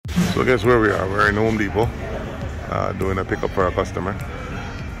So guess where we are? We're in Home Depot doing a pickup for a customer.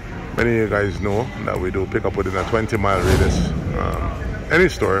 Many of you guys know that we do pickup within a 20-mile radius. Any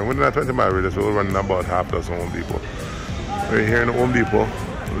store, and within a 20-mile radius, we'll run about half dozen Home Depot. We're here in Home Depot.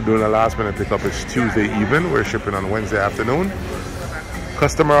 We're doing a last minute pickup. It's Tuesday evening. We're shipping on Wednesday afternoon.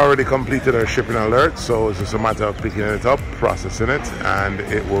 Customer already completed our shipping alert, so it's just a matter of picking it up, processing it, and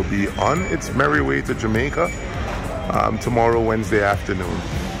it will be on its merry way to Jamaica tomorrow, Wednesday afternoon.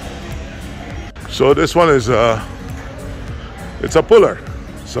 So this one is it's a puller.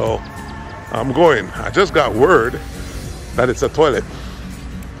 So I'm going. I just got word that it's a toilet.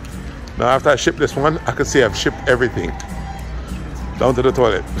 Now after I ship this one, I can say I've shipped everything down to the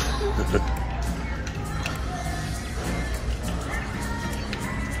toilet.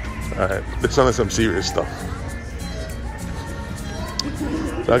 Alright, this one is some serious stuff.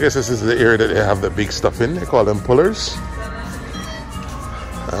 So I guess this is the area that they have the big stuff in. They call them pullers.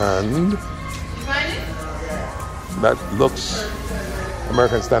 And that looks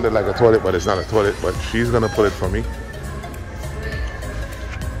American standard like a toilet, but it's not a toilet, but she's gonna pull it for me.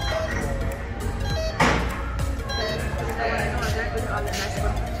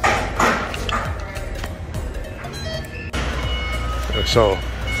 So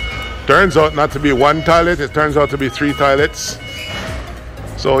turns out not to be one toilet, it turns out to be 3 toilets.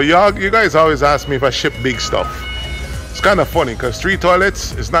 So you guys always ask me if I ship big stuff. It's kind of funny because 3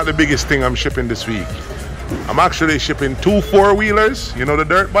 toilets is not the biggest thing I'm shipping this week. I'm actually shipping 2 4-wheelers, you know, the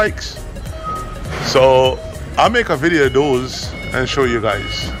dirt bikes. So I'll make a video of those and show you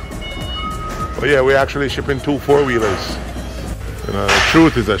guys. But yeah, we're actually shipping 2 4-wheelers. You know, the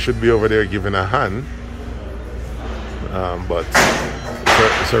truth is I should be over there giving a hand, but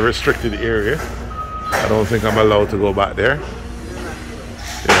it's a restricted area. I don't think I'm allowed to go back there.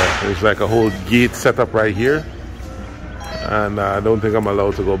 Yeah, there's like a whole gate set up right here, and I don't think I'm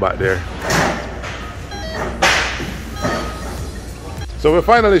allowed to go back there. So we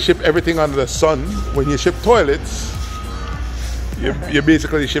finally shipped everything under the sun. When you ship toilets, you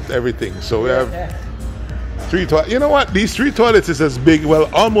basically shipped everything. So we have 3 toilets. You know what? These 3 toilets is as big, well,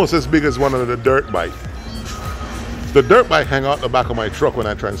 almost as big as one of the dirt bike. The dirt bike hang out the back of my truck when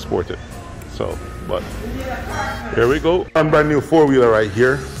I transport it. So, but here we go. A brand new 4-wheeler right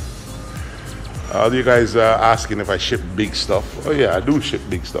here. All you guys asking if I ship big stuff. Oh yeah, I do ship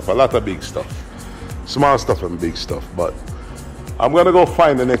big stuff. A lot of big stuff. Small stuff and big stuff. But I'm gonna go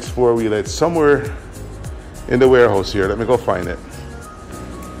find the next 4-wheeler. It's somewhere in the warehouse here. Let me go find it.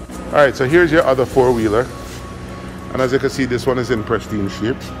 All right, so here's your other 4-wheeler. And as you can see, this one is in pristine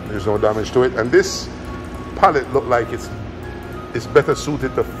shape. There's no damage to it. And this pallet look like it's better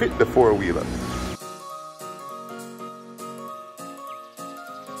suited to fit the 4-wheeler.